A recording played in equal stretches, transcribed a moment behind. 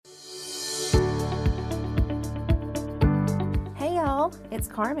Hello, it's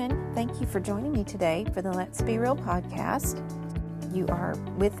Karmen. Thank you for joining me today for the Let's Be Real podcast. You are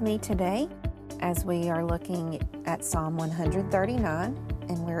with me today as we are looking at Psalm 139,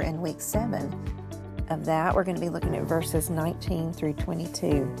 and we're in week 7 of that. We're going to be looking at verses 19 through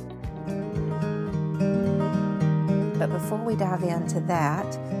 22. But before we dive into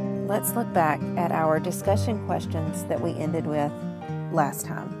that, let's look back at our discussion questions that we ended with last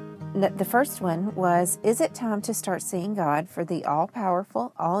time. The first one was, is it time to start seeing God for the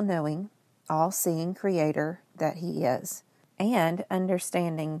all-powerful, all-knowing, all-seeing Creator that He is? And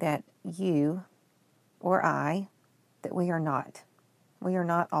understanding that you or I, that we are not. We are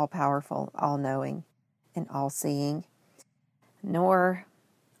not all-powerful, all-knowing, and all-seeing, nor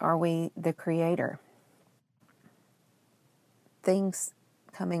are we the Creator. Things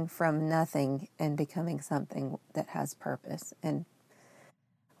coming from nothing and becoming something that has purpose, and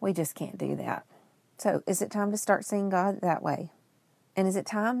we just can't do that. So is it time to start seeing God that way? And is it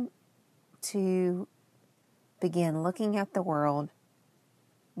time to begin looking at the world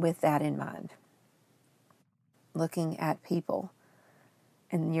with that in mind? Looking at people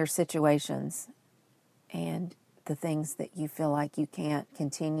and your situations and the things that you feel like you can't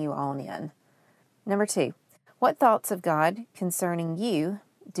continue on in. Number 2, what thoughts of God concerning you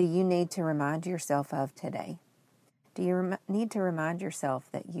do you need to remind yourself of today? Do you need to remind yourself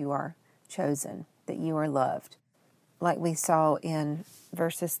that you are chosen, that you are loved? Like we saw in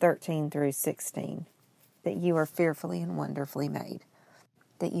verses 13 through 16, that you are fearfully and wonderfully made,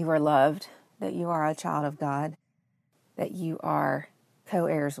 that you are loved, that you are a child of God, that you are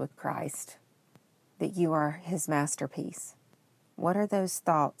co-heirs with Christ, that you are His masterpiece. What are those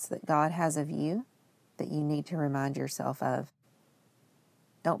thoughts that God has of you that you need to remind yourself of?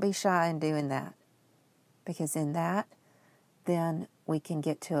 Don't be shy in doing that. Because in that, then we can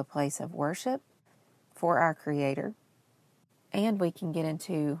get to a place of worship for our Creator, and we can get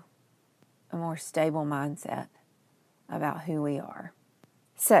into a more stable mindset about who we are.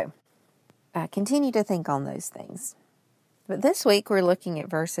 So, continue to think on those things. But this week we're looking at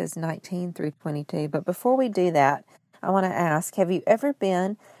verses 19 through 22. But before we do that, I want to ask, have you ever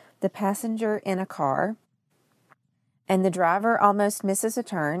been the passenger in a car and the driver almost misses a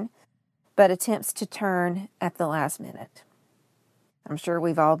turn, but attempts to turn at the last minute? I'm sure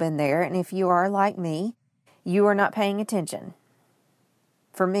we've all been there, and if you are like me, you are not paying attention.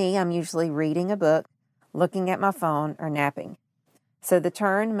 For me, I'm usually reading a book, looking at my phone, or napping. So the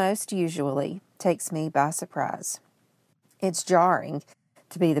turn most usually takes me by surprise. It's jarring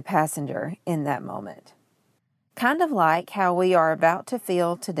to be the passenger in that moment. Kind of like how we are about to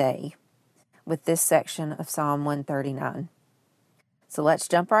feel today with this section of Psalm 139. So let's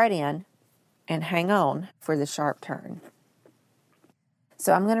jump right in and hang on for the sharp turn.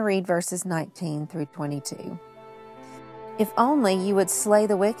 So I'm going to read verses 19 through 22. If only you would slay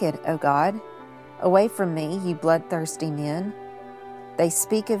the wicked, O God. Away from me, you bloodthirsty men. They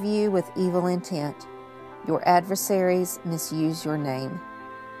speak of you with evil intent. Your adversaries misuse your name.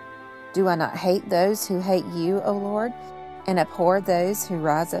 Do I not hate those who hate you, O Lord, and abhor those who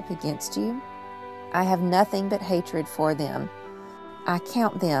rise up against you? I have nothing but hatred for them. I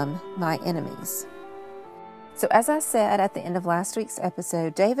count them my enemies. So as I said at the end of last week's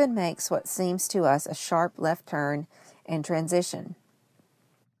episode, David makes what seems to us a sharp left turn and transition.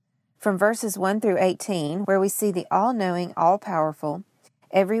 From verses 1 through 18, where we see the all-knowing, all-powerful,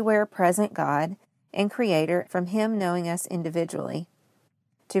 everywhere present God and Creator, from Him knowing us individually,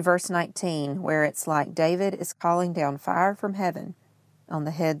 to verse 19, where it's like David is calling down fire from heaven on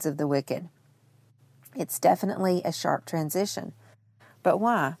the heads of the wicked. It's definitely a sharp transition. But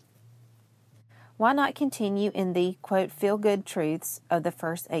why? Why not continue in the, quote, feel-good truths of the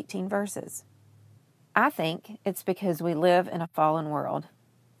first 18 verses? I think it's because we live in a fallen world,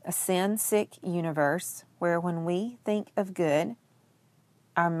 a sin-sick universe where when we think of good,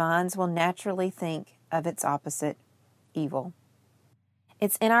 our minds will naturally think of its opposite, evil.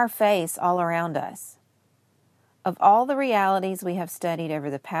 It's in our face all around us. Of all the realities we have studied over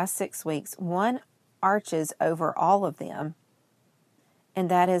the past 6 weeks, one arches over all of them, and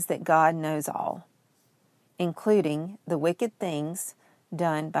that is that God knows all, including the wicked things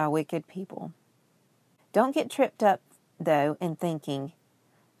done by wicked people. Don't get tripped up, though, in thinking,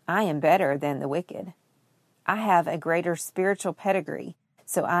 I am better than the wicked. I have a greater spiritual pedigree,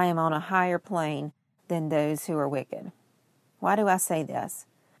 so I am on a higher plane than those who are wicked. Why do I say this?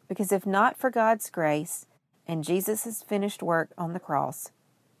 Because if not for God's grace and Jesus' finished work on the cross,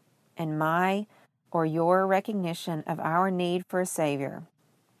 and my or your recognition of our need for a Savior,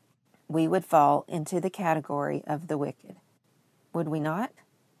 we would fall into the category of the wicked. Would we not?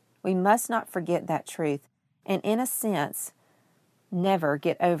 We must not forget that truth. And in a sense, never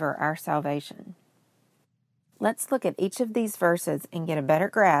get over our salvation. Let's look at each of these verses and get a better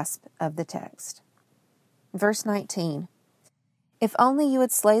grasp of the text. Verse 19. If only you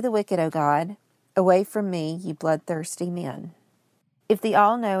would slay the wicked, O God, away from me, you bloodthirsty men. If the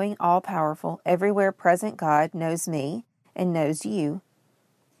all-knowing, all-powerful, everywhere present God knows me and knows you,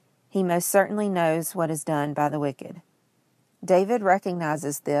 he most certainly knows what is done by the wicked. David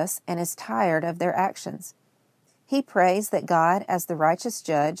recognizes this and is tired of their actions. He prays that God, as the righteous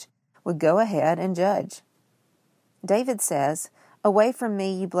judge, would go ahead and judge. David says, away from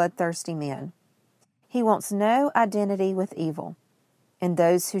me, you bloodthirsty men. He wants no identity with evil and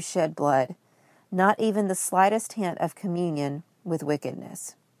those who shed blood, not even the slightest hint of communion with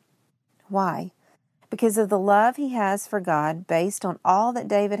wickedness. Why? Because of the love he has for God based on all that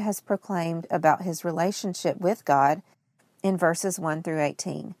David has proclaimed about his relationship with God in verses 1 through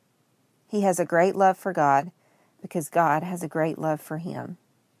 18. He has a great love for God because God has a great love for him.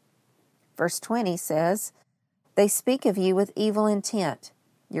 Verse 20 says, they speak of you with evil intent.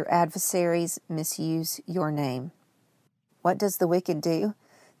 Your adversaries misuse your name. What does the wicked do?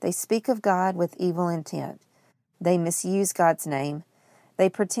 They speak of God with evil intent. They misuse God's name. They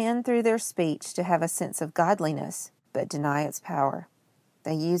pretend through their speech to have a sense of godliness, but deny its power.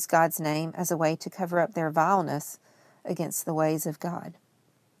 They use God's name as a way to cover up their vileness against the ways of God.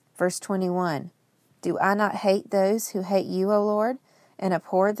 Verse 21, do I not hate those who hate you, O Lord, and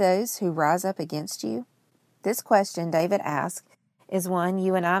abhor those who rise up against you? This question David asked is one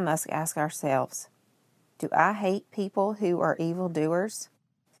you and I must ask ourselves. Do I hate people who are evildoers?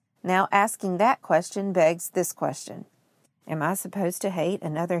 Now, asking that question begs this question. Am I supposed to hate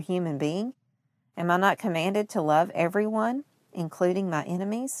another human being? Am I not commanded to love everyone, including my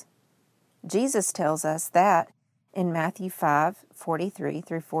enemies? Jesus tells us that in Matthew 5:43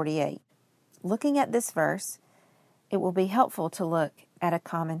 through 48. Looking at this verse, it will be helpful to look at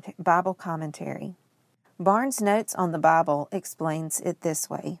a Bible commentary. Barnes' Notes on the Bible explains it this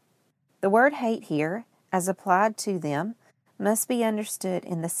way. The word hate here, as applied to them, must be understood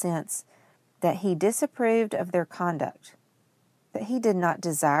in the sense that he disapproved of their conduct, that he did not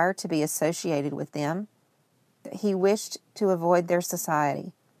desire to be associated with them, that he wished to avoid their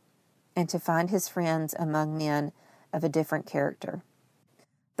society, and to find his friends among men of a different character.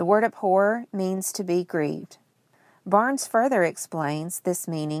 The word abhor means to be grieved. Barnes further explains this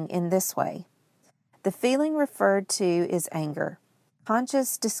meaning in this way. The feeling referred to is anger,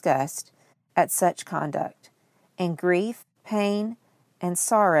 conscious disgust at such conduct, and grief, pain, and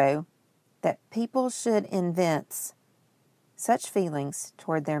sorrow that people should evince such feelings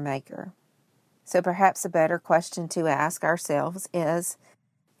toward their Maker. So perhaps a better question to ask ourselves is,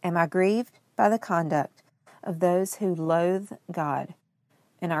 am I grieved by the conduct of those who loathe God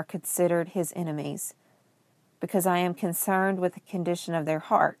and are considered his enemies, because I am concerned with the condition of their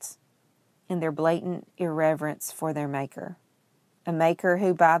hearts and their blatant irreverence for their Maker? A Maker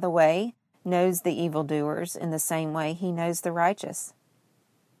who, by the way, knows the evildoers in the same way he knows the righteous.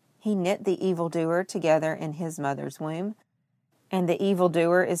 He knit the evildoer together in his mother's womb, and the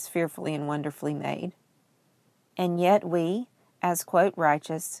evildoer is fearfully and wonderfully made. And yet we, as quote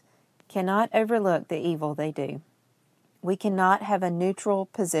righteous, cannot overlook the evil they do. We cannot have a neutral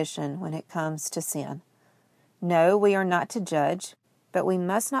position when it comes to sin. No, we are not to judge, but we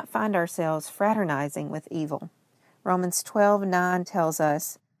must not find ourselves fraternizing with evil. Romans 12:9 tells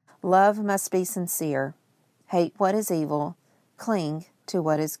us, love must be sincere. Hate what is evil. Cling to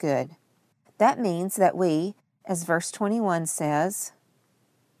what is good. That means that we, as verse 21 says,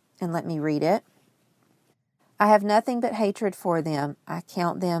 and let me read it, I have nothing but hatred for them. I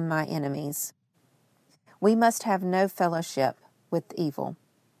count them my enemies. We must have no fellowship with evil.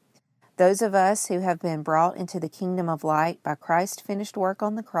 Those of us who have been brought into the kingdom of light by Christ's finished work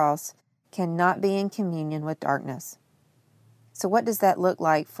on the cross cannot be in communion with darkness. So what does that look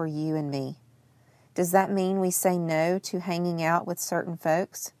like for you and me? Does that mean we say no to hanging out with certain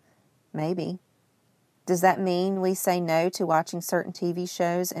folks? Maybe. Does that mean we say no to watching certain TV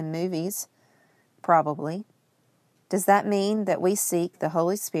shows and movies? Probably. Does that mean that we seek the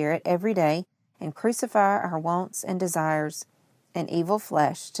Holy Spirit every day and crucify our wants and desires and evil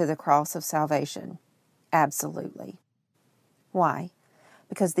flesh to the cross of salvation? Absolutely. Why?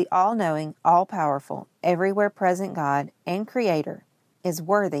 Because the all-knowing, all-powerful, everywhere present God and Creator is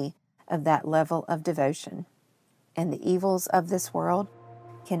worthy of that level of devotion, and the evils of this world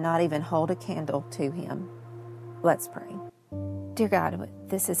cannot even hold a candle to Him. Let's pray. Dear God,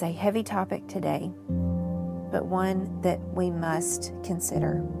 this is a heavy topic today, but one that we must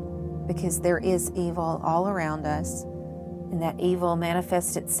consider, because there is evil all around us, and that evil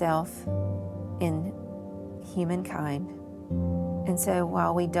manifests itself in humankind. And so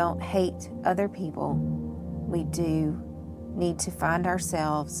while we don't hate other people, we do need to find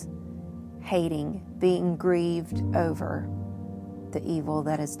ourselves hating, being grieved over the evil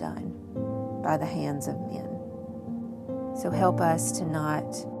that is done by the hands of men. So help us to not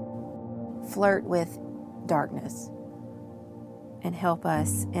flirt with darkness, and help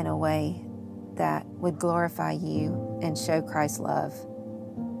us in a way that would glorify you and show Christ's love.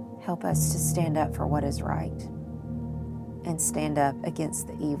 Help us to stand up for what is right and stand up against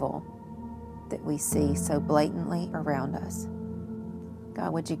the evil that we see so blatantly around us.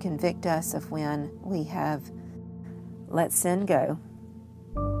 God, would you convict us of when we have let sin go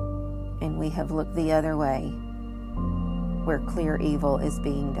and we have looked the other way where clear evil is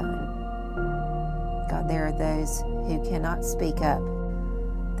being done. God, there are those who cannot speak up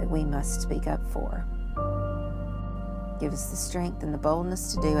that we must speak up for. Give us the strength and the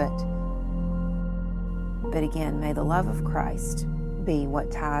boldness to do it. But again, may the love of Christ be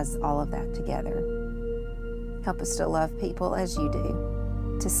what ties all of that together. Help us to love people as you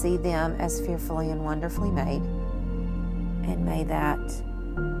do, to see them as fearfully and wonderfully made, and may that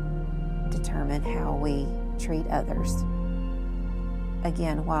determine how we treat others.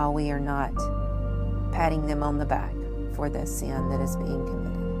 Again, while we are not patting them on the back for the sin that is being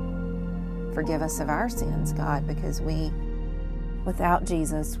committed. Forgive us of our sins, God, because we, without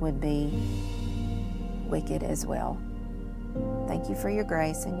Jesus, would be wicked as well. Thank you for your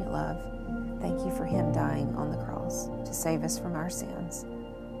grace and your love. Thank you for him dying on the cross to save us from our sins.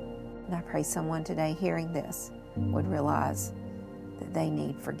 And I pray someone today hearing this would realize that they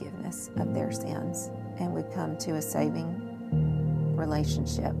need forgiveness of their sins and would come to a saving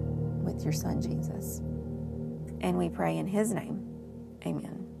relationship with your Son, Jesus. And we pray in his name.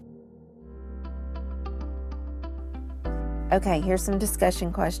 Amen. Okay, here's some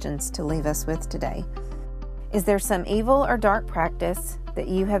discussion questions to leave us with today. Is there some evil or dark practice that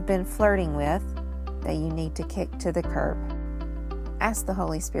you have been flirting with that you need to kick to the curb? Ask the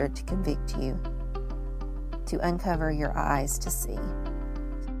Holy Spirit to convict you, to uncover your eyes to see.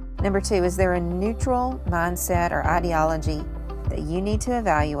 Number 2, is there a neutral mindset or ideology that you need to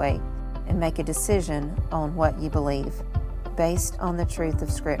evaluate and make a decision on what you believe based on the truth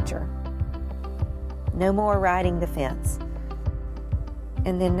of Scripture? No more riding the fence.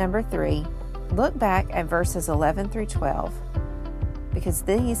 And then number 3, look back at verses 11 through 12, because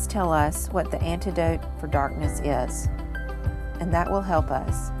these tell us what the antidote for darkness is. And that will help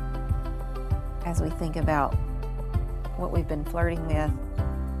us as we think about what we've been flirting with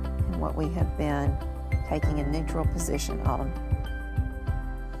and what we have been taking a neutral position on.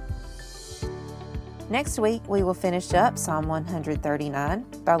 Next week, we will finish up Psalm 139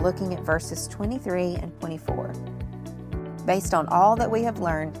 by looking at verses 23 and 24. Based on all that we have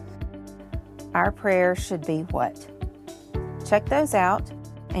learned, our prayer should be what? Check those out,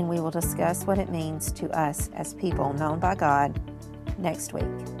 and we will discuss what it means to us as people known by God next week.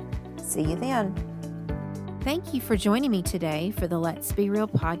 See you then. Thank you for joining me today for the Let's Be Real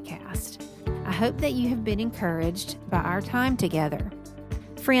podcast. I hope that you have been encouraged by our time together.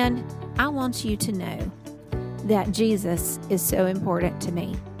 Friend, I want you to know that Jesus is so important to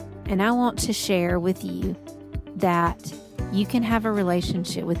me, and I want to share with you that you can have a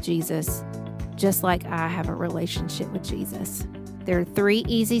relationship with Jesus just like I have a relationship with Jesus. There are 3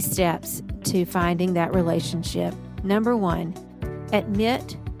 easy steps to finding that relationship. Number 1,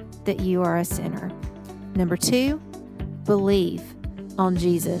 admit that you are a sinner. Number 2, believe on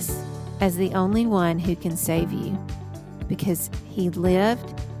Jesus as the only one who can save you, because he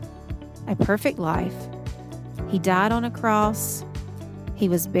lived a perfect life. He died on a cross. He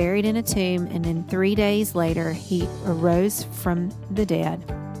was buried in a tomb, and then 3 days later, he arose from the dead,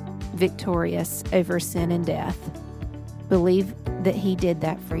 victorious over sin and death. Believe that he did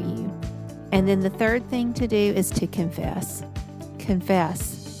that for you. And then the third thing to do is to confess.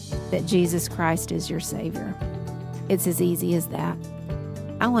 Confess that Jesus Christ is your Savior. It's as easy as that.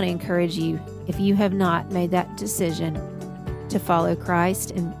 I want to encourage you, if you have not made that decision to follow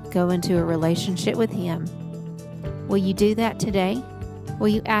Christ and go into a relationship with him, will you do that today? Will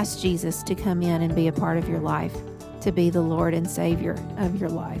you ask Jesus to come in and be a part of your life, to be the Lord and Savior of your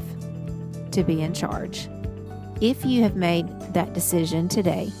life, to be in charge? If you have made that decision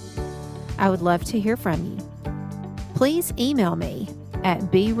today, I would love to hear from you. Please email me at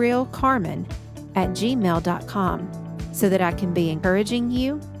berealkarmen@gmail.com so that I can be encouraging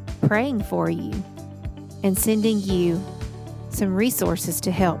you, praying for you, and sending you some resources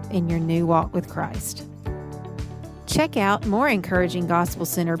to help in your new walk with Christ. Check out more encouraging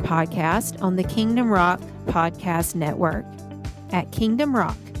gospel-centered podcasts on the Kingdom Rock Podcast Network at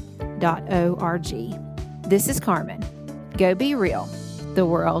kingdomrock.org. This is Karmen. Go be real. The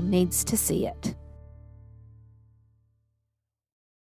world needs to see it.